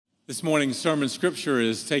This morning's sermon scripture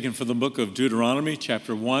is taken from the book of Deuteronomy,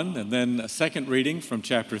 chapter 1, and then a second reading from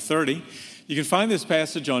chapter 30. You can find this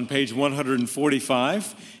passage on page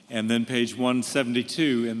 145 and then page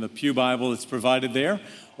 172 in the Pew Bible that's provided there,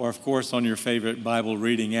 or of course on your favorite Bible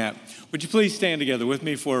reading app. Would you please stand together with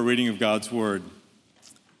me for a reading of God's Word?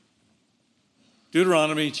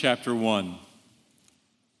 Deuteronomy chapter 1.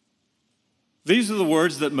 These are the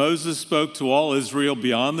words that Moses spoke to all Israel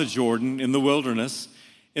beyond the Jordan in the wilderness,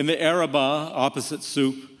 in the Arabah opposite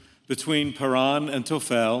Sup, between Paran and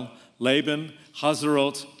Tophel, Laban,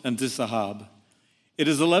 Hazerot, and Dissahab. It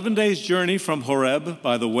is 11 days' journey from Horeb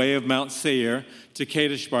by the way of Mount Seir to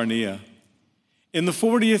Kadesh Barnea. In the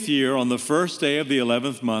 40th year, on the first day of the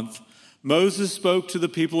 11th month, Moses spoke to the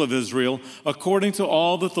people of Israel according to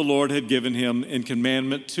all that the Lord had given him in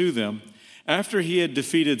commandment to them, after he had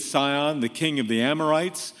defeated Sihon, the king of the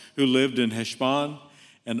Amorites, who lived in Heshbon,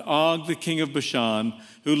 and Og, the king of Bashan,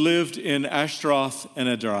 who lived in Ashtaroth and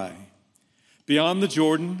Edrei. Beyond the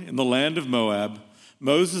Jordan, in the land of Moab,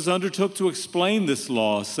 Moses undertook to explain this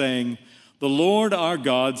law, saying, "The Lord our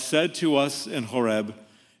God said to us in Horeb,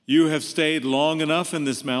 'You have stayed long enough in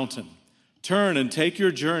this mountain. Turn and take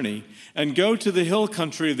your journey, and go to the hill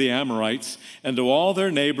country of the Amorites, and to all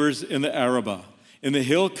their neighbors in the Arabah, in the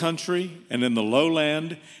hill country, and in the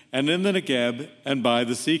lowland, and in the Negeb, and by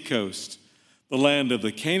the seacoast, the land of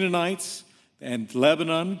the Canaanites, and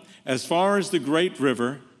Lebanon, as far as the great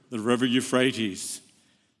river, the river Euphrates.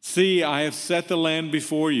 See, I have set the land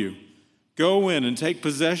before you. Go in and take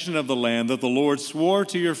possession of the land that the Lord swore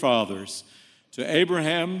to your fathers, to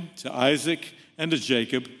Abraham, to Isaac, and to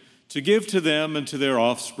Jacob, to give to them and to their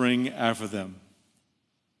offspring after them."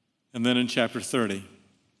 And then in chapter 30.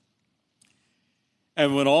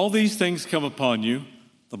 "And when all these things come upon you,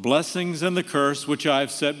 the blessings and the curse which I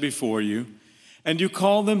have set before you, and you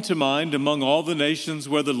call them to mind among all the nations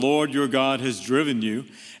where the Lord your God has driven you,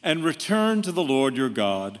 and return to the Lord your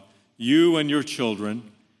God, you and your children,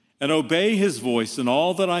 and obey his voice in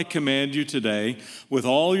all that I command you today, with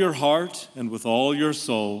all your heart and with all your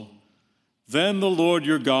soul, then the Lord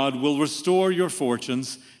your God will restore your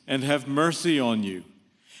fortunes and have mercy on you,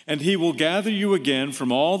 and he will gather you again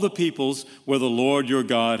from all the peoples where the Lord your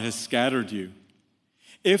God has scattered you.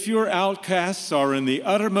 If your outcasts are in the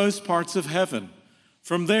uttermost parts of heaven,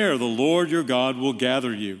 from there the Lord your God will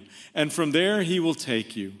gather you, and from there he will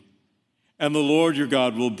take you. And the Lord your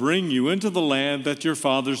God will bring you into the land that your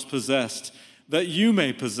fathers possessed, that you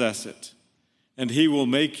may possess it. And he will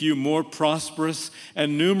make you more prosperous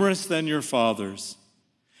and numerous than your fathers.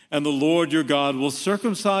 And the Lord your God will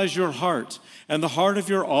circumcise your heart and the heart of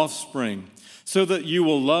your offspring, so that you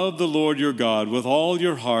will love the Lord your God with all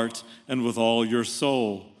your heart and with all your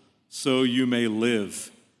soul, so you may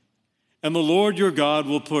live. And the Lord your God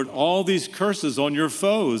will put all these curses on your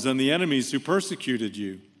foes and the enemies who persecuted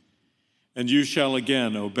you. And you shall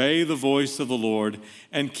again obey the voice of the Lord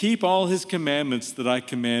and keep all his commandments that I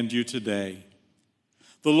command you today.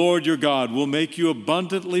 The Lord your God will make you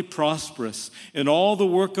abundantly prosperous in all the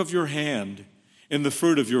work of your hand, in the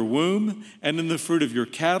fruit of your womb, and in the fruit of your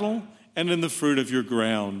cattle, and in the fruit of your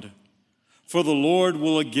ground. For the Lord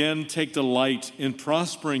will again take delight in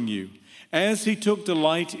prospering you, as he took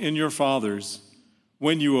delight in your fathers,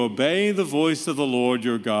 when you obey the voice of the Lord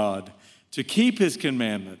your God, to keep his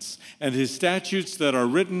commandments and his statutes that are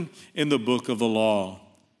written in the book of the law,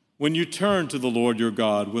 when you turn to the Lord your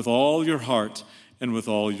God with all your heart and with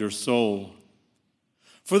all your soul.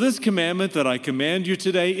 For this commandment that I command you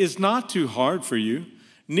today is not too hard for you,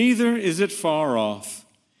 neither is it far off.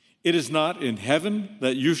 It is not in heaven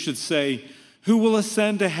that you should say, 'Who will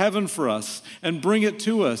ascend to heaven for us and bring it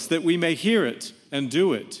to us that we may hear it and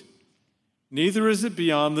do it?' Neither is it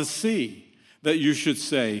beyond the sea that you should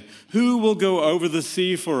say, 'Who will go over the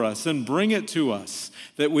sea for us and bring it to us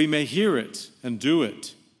that we may hear it and do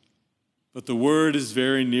it?' But the word is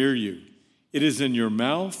very near you. It is in your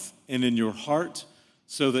mouth and in your heart,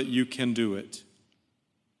 so that you can do it.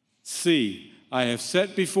 See, I have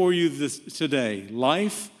set before you this today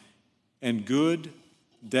life and good,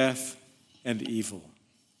 death and evil."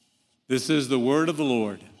 This is the word of the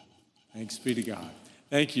Lord. Thanks be to God.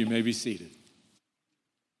 Thank you. You may be seated.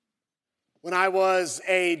 When I was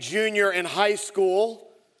a junior in high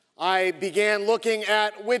school, I began looking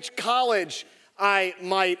at which college I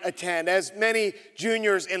might attend, as many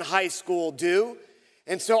juniors in high school do.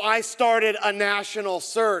 And so I started a national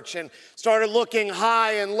search and started looking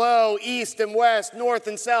high and low, east and west, north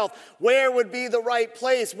and south. Where would be the right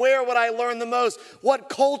place? Where would I learn the most? What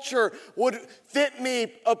culture would fit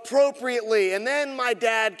me appropriately? And then my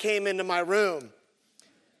dad came into my room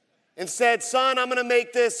and said, "Son, I'm going to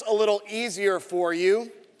make this a little easier for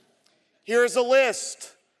you. Here's a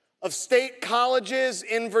list of state colleges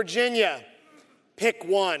in Virginia. Pick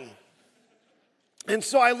one. And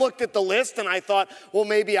so I looked at the list and I thought, well,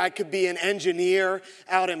 maybe I could be an engineer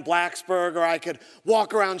out in Blacksburg, or I could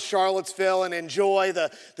walk around Charlottesville and enjoy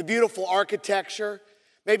the beautiful architecture.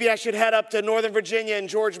 Maybe I should head up to Northern Virginia and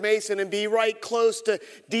George Mason and be right close to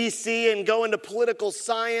D.C. and go into political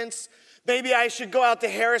science. Maybe I should go out to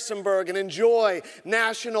Harrisonburg and enjoy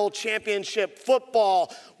national championship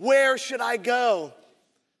football. Where should I go?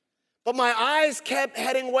 But my eyes kept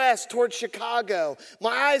heading west toward Chicago. My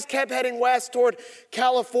eyes kept heading west toward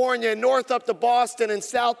California, north up to Boston, and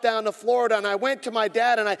south down to Florida. And I went to my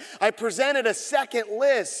dad and I presented a second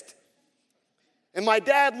list. And my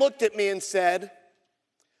dad looked at me and said,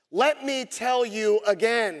 "Let me tell you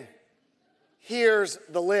again. Here's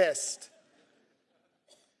the list."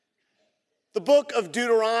 The book of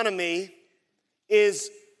Deuteronomy is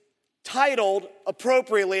titled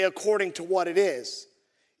appropriately according to what it is.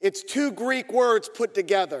 It's two Greek words put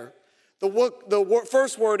together. The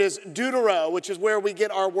first word is deutero, which is where we get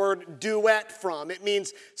our word duet from. It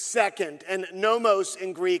means second, and nomos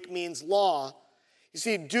in Greek means law. You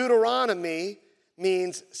see, Deuteronomy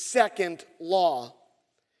means second law.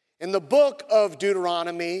 And the book of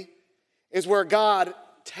Deuteronomy is where God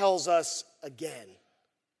tells us again.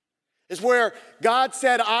 Is where God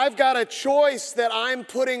said, I've got a choice that I'm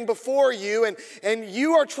putting before you, and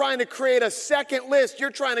you are trying to create a second list.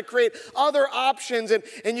 You're trying to create other options,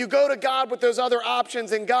 and you go to God with those other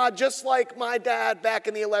options, and God, just like my dad back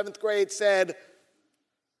in the 11th grade said,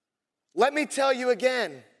 let me tell you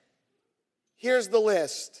again, here's the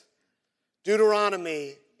list.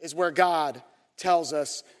 Deuteronomy is where God tells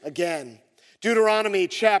us again. Deuteronomy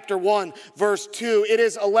chapter 1, verse 2, it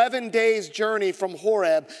is 11 days' journey from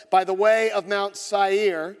Horeb by the way of Mount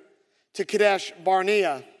Seir to Kadesh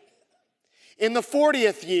Barnea. In the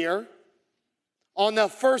 40th year, on the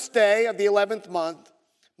first day of the 11th month,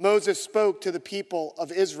 Moses spoke to the people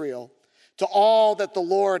of Israel, to all that the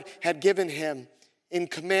Lord had given him in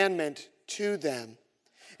commandment to them.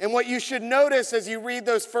 And what you should notice as you read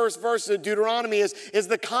those first verses of Deuteronomy is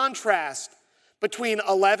the contrast between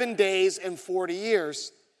 11 days and 40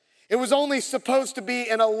 years. It was only supposed to be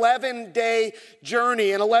an 11-day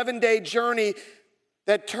journey,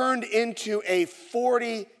 that turned into a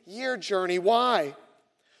 40-year journey. Why?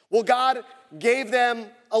 Well, God gave them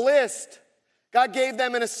a list. God gave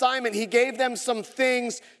them an assignment. He gave them some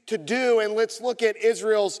things to do, and let's look at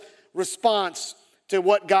Israel's response to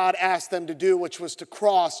what God asked them to do, which was to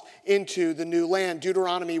cross into the new land.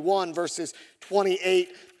 Deuteronomy 1, verses 28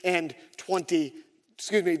 and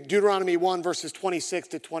Deuteronomy 1, verses 26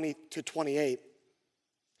 to 28.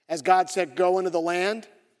 As God said, go into the land,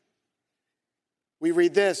 we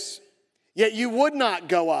read this, yet you would not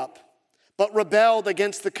go up, but rebelled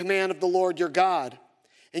against the command of the Lord your God.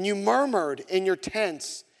 And you murmured in your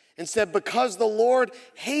tents and said, because the Lord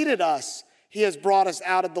hated us, he has brought us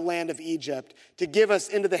out of the land of Egypt to give us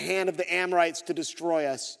into the hand of the Amorites to destroy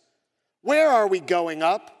us. Where are we going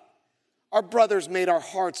up? Our brothers made our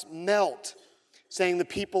hearts melt, saying the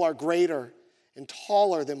people are greater and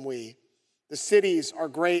taller than we. The cities are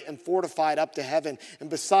great and fortified up to heaven. And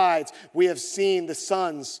besides, we have seen the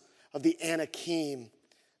sons of the Anakim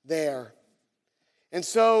there. And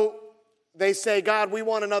so they say, God, we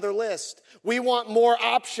want another list. We want more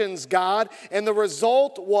options, God. And the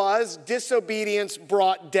result was disobedience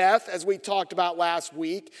brought death, as we talked about last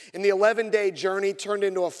week. And the 11-day journey turned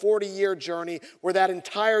into a 40-year journey where that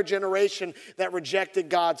entire generation that rejected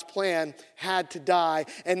God's plan had to die.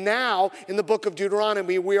 And now, in the book of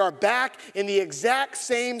Deuteronomy, we are back in the exact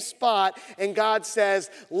same spot. And God says,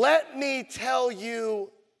 let me tell you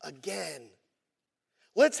again.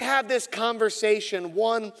 Let's have this conversation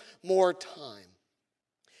one more time.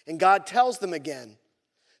 And God tells them again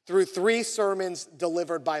through 3 sermons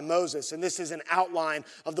delivered by Moses. And this is an outline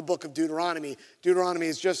of the book of Deuteronomy. Deuteronomy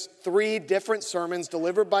is just 3 different sermons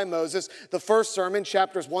delivered by Moses. The first sermon,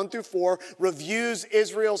 chapters 1 through 4, reviews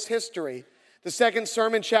Israel's history. The second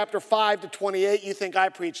sermon, chapter 5 to 28, you think I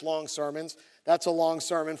preach long sermons. That's a long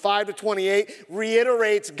sermon. 5 to 28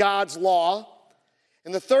 reiterates God's law.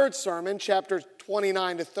 And the third sermon, chapter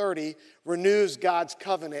 29 to 30, renews God's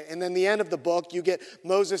covenant. And then the end of the book, you get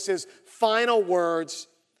Moses' final words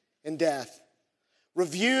and death.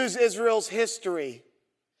 Reviews Israel's history,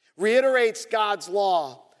 reiterates God's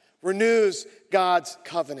law, renews God's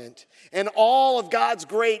covenant. And all of God's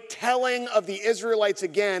great telling of the Israelites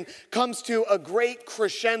again comes to a great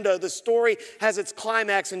crescendo. The story has its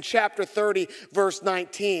climax in chapter 30, verse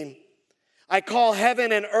 19. I call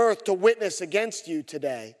heaven and earth to witness against you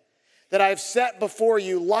today, that I have set before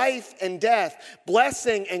you life and death,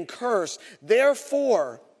 blessing and curse.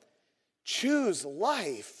 Therefore, choose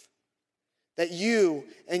life, that you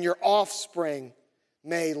and your offspring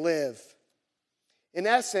may live. In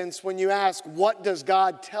essence, when you ask, what does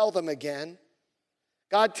God tell them again?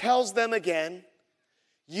 God tells them again,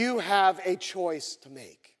 you have a choice to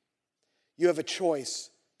make. You have a choice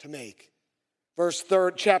to make.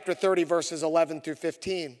 Chapter 30, verses 11 through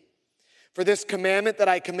 15. For this commandment that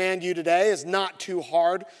I command you today is not too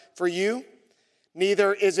hard for you,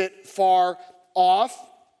 neither is it far off,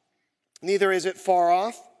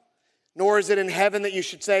 nor is it in heaven that you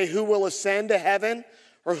should say, who will ascend to heaven,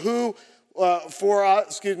 or who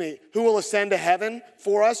will ascend to heaven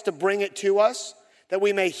for us to bring it to us, that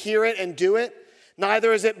we may hear it and do it?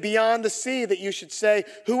 Neither is it beyond the sea that you should say,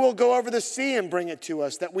 who will go over the sea and bring it to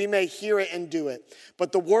us, that we may hear it and do it?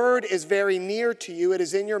 But the word is very near to you. It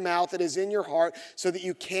is in your mouth. It is in your heart, so that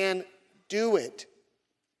you can do it.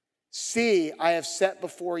 See, I have set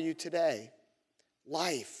before you today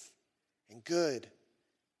life and good,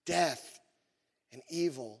 death and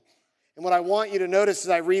evil. And what I want you to notice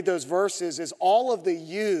as I read those verses is all of the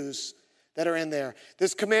yous that are in there.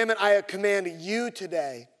 This commandment I command you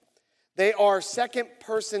today. They are second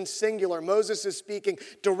person singular. Moses is speaking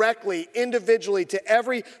directly, individually to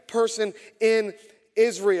every person in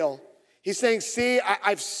Israel. He's saying, see,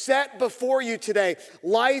 I've set before you today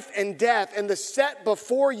life and death. And the set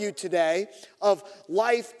before you today of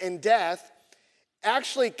life and death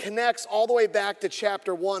actually connects all the way back to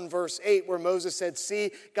chapter 1, verse 8, where Moses said,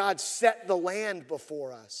 see, God set the land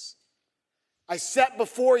before us. I set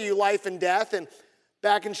before you life and death. And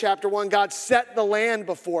back in chapter 1, God set the land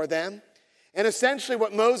before them. And essentially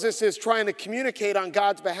what Moses is trying to communicate on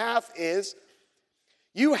God's behalf is,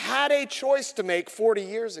 you had a choice to make 40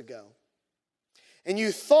 years ago. And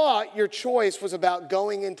you thought your choice was about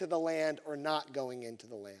going into the land or not going into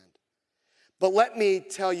the land. But let me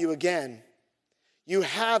tell you again, you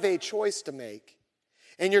have a choice to make.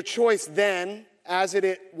 And your choice then, as it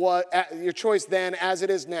is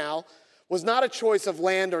now, was not a choice of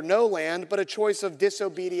land or no land, but a choice of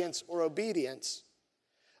disobedience or obedience.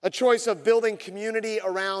 A choice of building community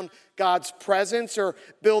around God's presence or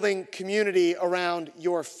building community around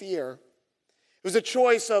your fear. It was a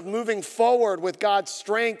choice of moving forward with God's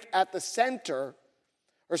strength at the center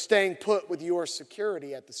or staying put with your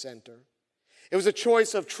security at the center. It was a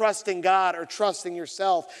choice of trusting God or trusting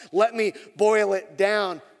yourself. Let me boil it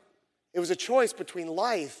down. It was a choice between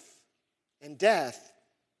life and death.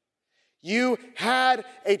 You had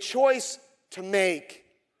a choice to make.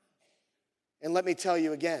 And let me tell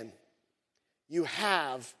you again, you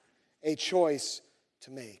have a choice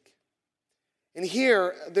to make. And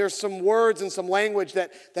here, there's some words and some language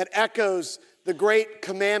that echoes the great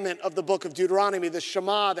commandment of the book of Deuteronomy, the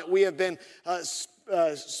Shema that we have been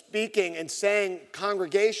speaking and saying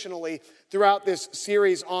congregationally throughout this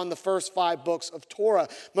series on the first 5 books of Torah.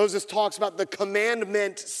 Moses talks about the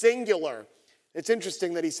commandment singular. It's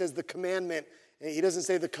interesting that he says the commandment. He doesn't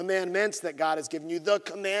say the commandments that God has given you, the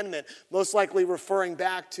commandment, most likely referring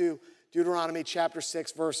back to Deuteronomy chapter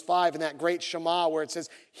 6, verse 5, and that great Shema where it says,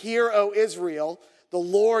 hear, O Israel, the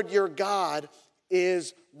Lord your God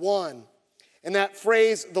is one. And that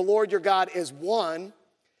phrase, the Lord your God is one,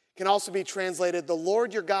 can also be translated, the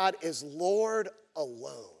Lord your God is Lord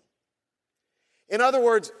alone. In other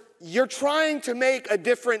words, you're trying to make a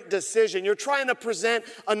different decision. You're trying to present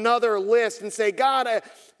another list and say, God,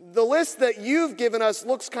 the list that you've given us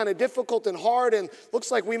looks kind of difficult and hard and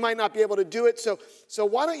looks like we might not be able to do it. So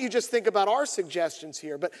why don't you just think about our suggestions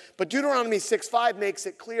here? But Deuteronomy 6:5 makes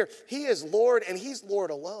it clear. He is Lord and he's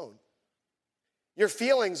Lord alone. Your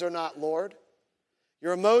feelings are not Lord.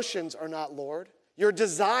 Your emotions are not Lord. Your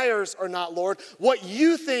desires are not Lord. What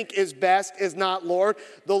you think is best is not Lord.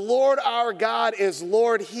 The Lord our God is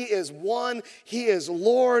Lord. He is one. He is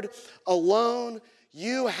Lord alone.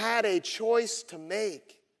 You had a choice to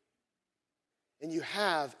make. And you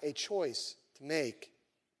have a choice to make.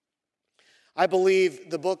 I believe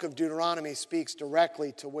the book of Deuteronomy speaks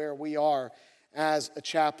directly to where we are as a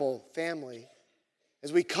chapel family.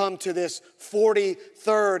 As we come to this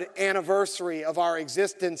 43rd anniversary of our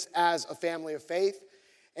existence as a family of faith,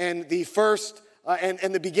 and the first and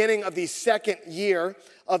the beginning of the second year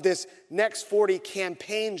of this Next 40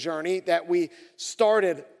 campaign journey that we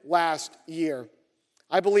started last year.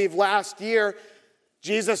 I believe last year,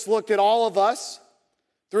 Jesus looked at all of us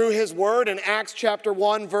through his word in Acts chapter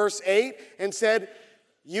 1, verse 8, and said,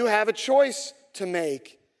 you have a choice to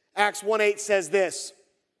make. Acts 1:8 says this,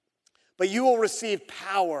 but you will receive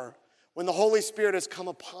power when the Holy Spirit has come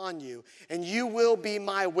upon you, and you will be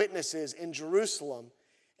my witnesses in Jerusalem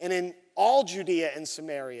and in all Judea and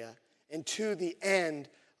Samaria and to the end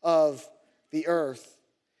of the earth.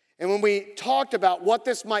 And when we talked about what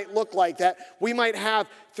this might look like, that we might have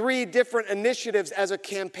 3 different initiatives as a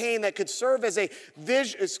campaign that could serve as a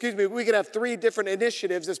vision, we could have 3 different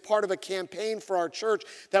initiatives as part of a campaign for our church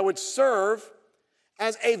that would serve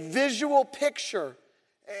as a visual picture,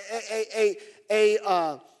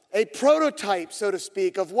 a prototype, so to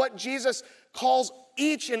speak, of what Jesus calls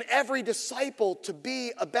each and every disciple to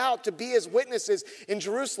be about, to be his witnesses in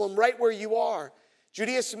Jerusalem, right where you are.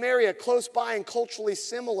 Judea, Samaria, close by and culturally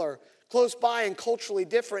similar, close by and culturally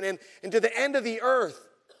different, and to the end of the earth,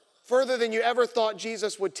 further than you ever thought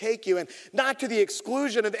Jesus would take you, and not to the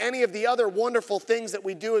exclusion of any of the other wonderful things that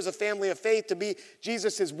we do as a family of faith to be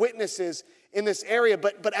Jesus' witnesses in this area,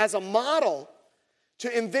 but as a model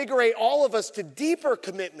to invigorate all of us to deeper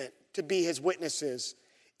commitment to be his witnesses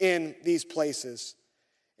in these places.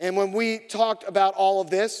 And when we talked about all of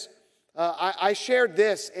this, I shared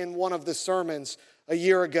this in one of the sermons a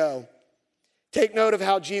year ago. Take note of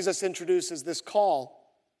how Jesus introduces this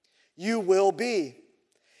call. You will be.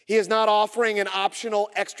 He is not offering an optional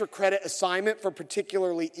extra credit assignment for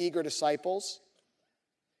particularly eager disciples.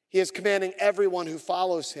 He is commanding everyone who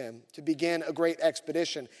follows him to begin a great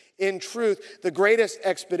expedition. In truth, the greatest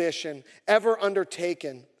expedition ever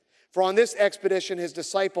undertaken. For on this expedition, his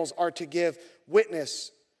disciples are to give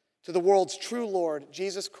witness to the world's true Lord,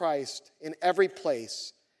 Jesus Christ, in every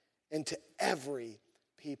place and to every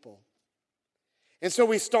people. And so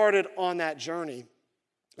we started on that journey.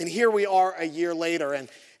 And here we are a year later, and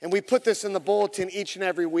we put this in the bulletin each and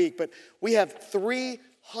every week, but we have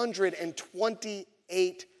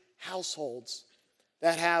 328 households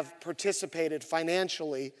that have participated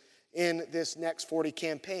financially in this Next 40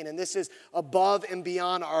 campaign. And this is above and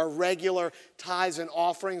beyond our regular tithes and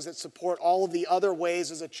offerings that support all of the other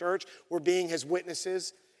ways as a church we're being his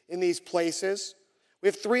witnesses in these places. We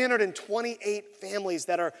have 328 families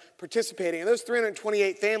that are participating. And those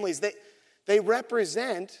 328 families, they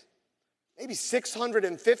represent maybe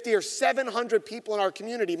 650 or 700 people in our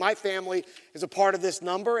community. My family is a part of this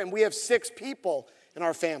number, and we have 6 people in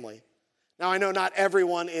our family. Now, I know not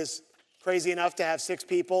everyone is crazy enough to have 6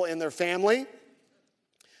 people in their family,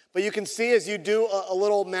 but you can see as you do a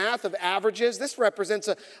little math of averages, this represents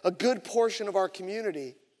a good portion of our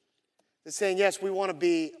community that's saying, yes, we want to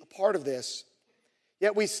be a part of this.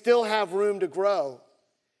 Yet we still have room to grow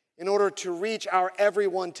in order to reach our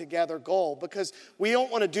everyone together goal, because we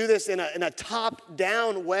don't want to do this in a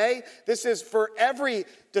top-down way. This is for every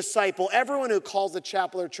disciple, everyone who calls the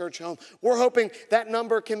chapel or church home. We're hoping that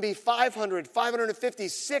number can be 500, 550,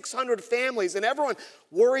 600 families, and everyone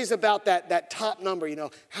worries about that top number. You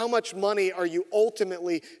know, how much money are you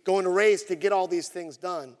ultimately going to raise to get all these things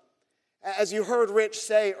done? As you heard Rich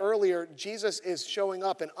say earlier, Jesus is showing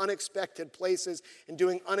up in unexpected places and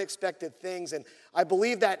doing unexpected things. And I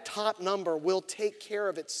believe that top number will take care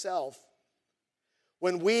of itself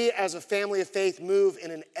when we as a family of faith move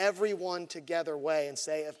in an everyone together way and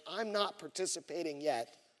say, if I'm not participating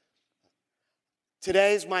yet,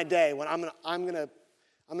 today's my day when I'm going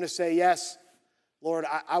to say, yes, Lord,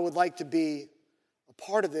 I would like to be a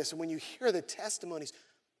part of this. And when you hear the testimonies,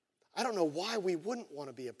 I don't know why we wouldn't want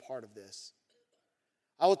to be a part of this.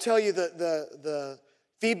 I will tell you the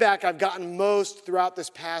feedback I've gotten most throughout this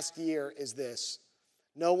past year is this.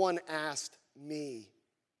 No one asked me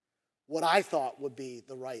what I thought would be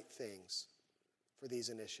the right things for these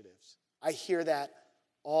initiatives. I hear that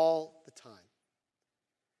all the time.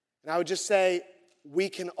 And I would just say we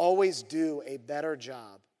can always do a better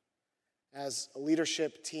job as a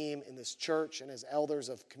leadership team in this church and as elders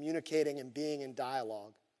of communicating and being in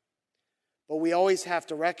dialogue. But we always have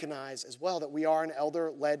to recognize as well that we are an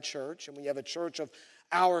elder-led church, and when you have a church of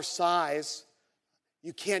our size,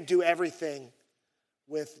 you can't do everything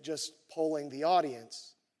with just polling the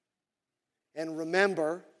audience. And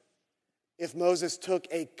remember, if Moses took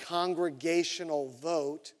a congregational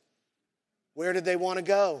vote, where did they want to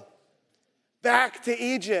go? Back to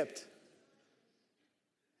Egypt.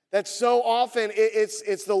 That so often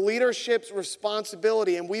it's the leadership's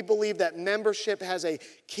responsibility, and we believe that membership has a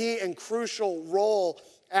key and crucial role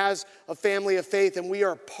as a family of faith, and we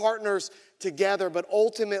are partners together, but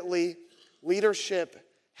ultimately leadership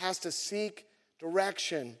has to seek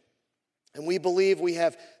direction, and we believe we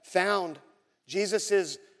have found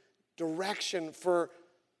Jesus' direction for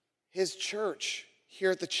his church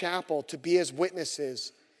here at the chapel to be his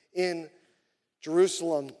witnesses in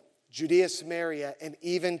Jerusalem, Judea, Samaria, and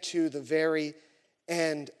even to the very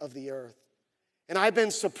end of the earth. And I've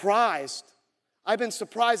been surprised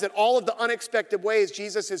at all of the unexpected ways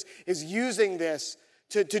Jesus is using this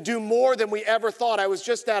to do more than we ever thought. I was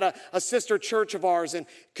just at a sister church of ours in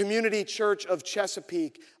Community Church of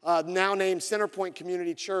Chesapeake, now named Centerpoint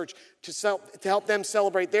Community Church, to help them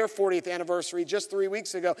celebrate their 40th anniversary just 3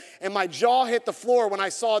 weeks ago. And my jaw hit the floor when I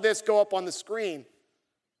saw this go up on the screen.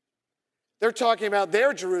 They're talking about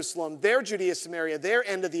their Jerusalem, their Judea, Samaria, their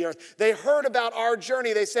end of the earth. They heard about our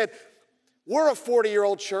journey. They said, we're a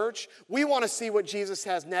 40-year-old church. We want to see what Jesus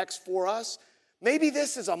has next for us. Maybe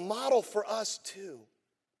this is a model for us too.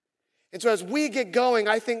 And so as we get going,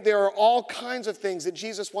 I think there are all kinds of things that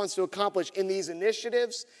Jesus wants to accomplish in these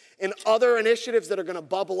initiatives and other initiatives that are going to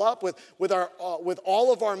bubble up with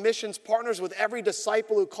all of our missions partners, with every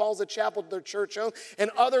disciple who calls a chapel their church home, and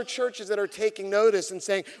other churches that are taking notice and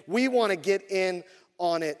saying, we want to get in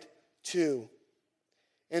on it too.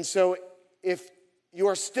 And so if you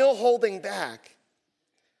are still holding back,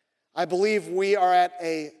 I believe we are at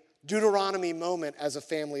a Deuteronomy moment as a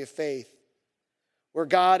family of faith, where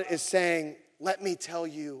God is saying, let me tell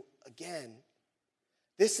you again,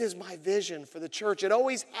 this is my vision for the church. It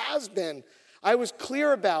always has been. I was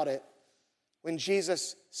clear about it when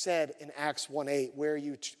Jesus said in Acts 1:8,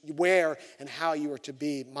 where and how you are to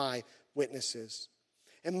be my witnesses.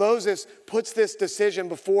 And Moses puts this decision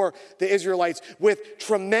before the Israelites with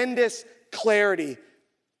tremendous clarity,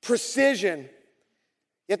 precision.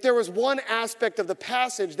 Yet there was one aspect of the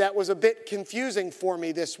passage that was a bit confusing for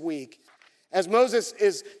me this week. As Moses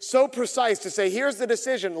is so precise to say, here's the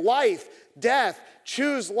decision, life, death,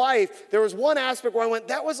 choose life. There was one aspect where I went,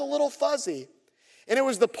 that was a little fuzzy. And it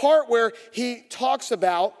was the part where he talks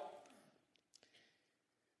about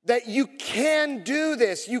that you can do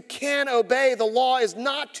this. You can obey. The law is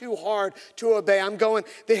not too hard to obey. I'm going,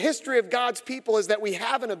 the history of God's people is that we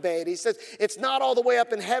haven't obeyed. He says, it's not all the way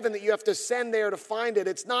up in heaven that you have to ascend there to find it.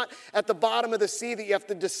 It's not at the bottom of the sea that you have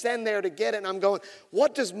to descend there to get it. And I'm going,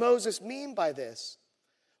 what does Moses mean by this?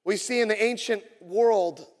 We see in the ancient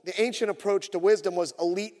world, the ancient approach to wisdom was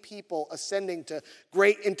elite people ascending to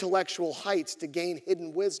great intellectual heights to gain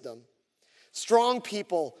hidden wisdom. Strong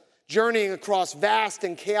people journeying across vast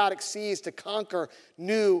and chaotic seas to conquer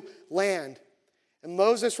new land. And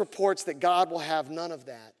Moses reports that God will have none of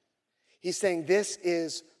that. He's saying this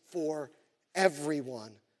is for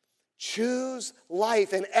everyone. Choose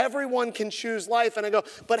life, and everyone can choose life. And I go,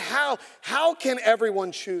 but how? How can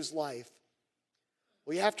everyone choose life?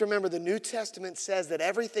 Well, you have to remember the New Testament says that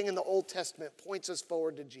everything in the Old Testament points us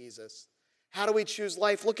forward to Jesus. How do we choose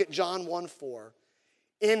life? Look at John 1:4.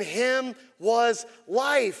 In him was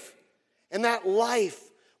life, and that life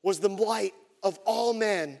was the light of all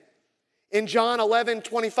men. In John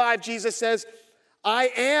 11:25, Jesus says,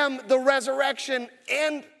 I am the resurrection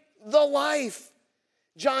and the life.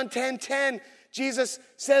 John 10:10, Jesus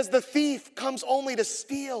says, the thief comes only to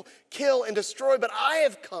steal, kill, and destroy, but I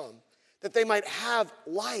have come that they might have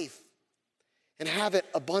life and have it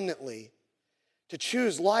abundantly. To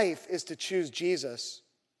choose life is to choose Jesus.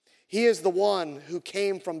 He is the one who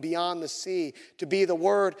came from beyond the sea to be the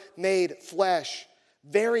Word made flesh,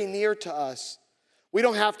 very near to us. We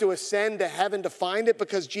don't have to ascend to heaven to find it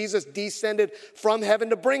because Jesus descended from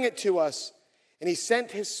heaven to bring it to us. And he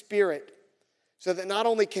sent his Spirit so that not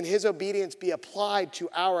only can his obedience be applied to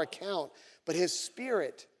our account, but his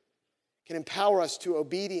Spirit can empower us to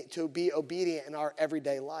be obedient in our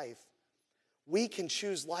everyday life. We can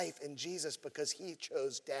choose life in Jesus because he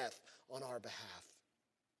chose death on our behalf.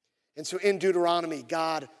 And so in Deuteronomy,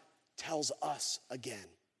 God tells us again.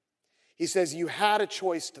 He says, you had a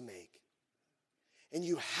choice to make, and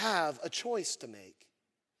you have a choice to make.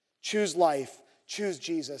 Choose life, choose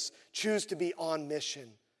Jesus, choose to be on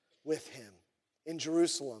mission with him in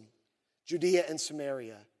Jerusalem, Judea and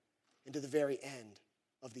Samaria, and to the very end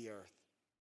of the earth.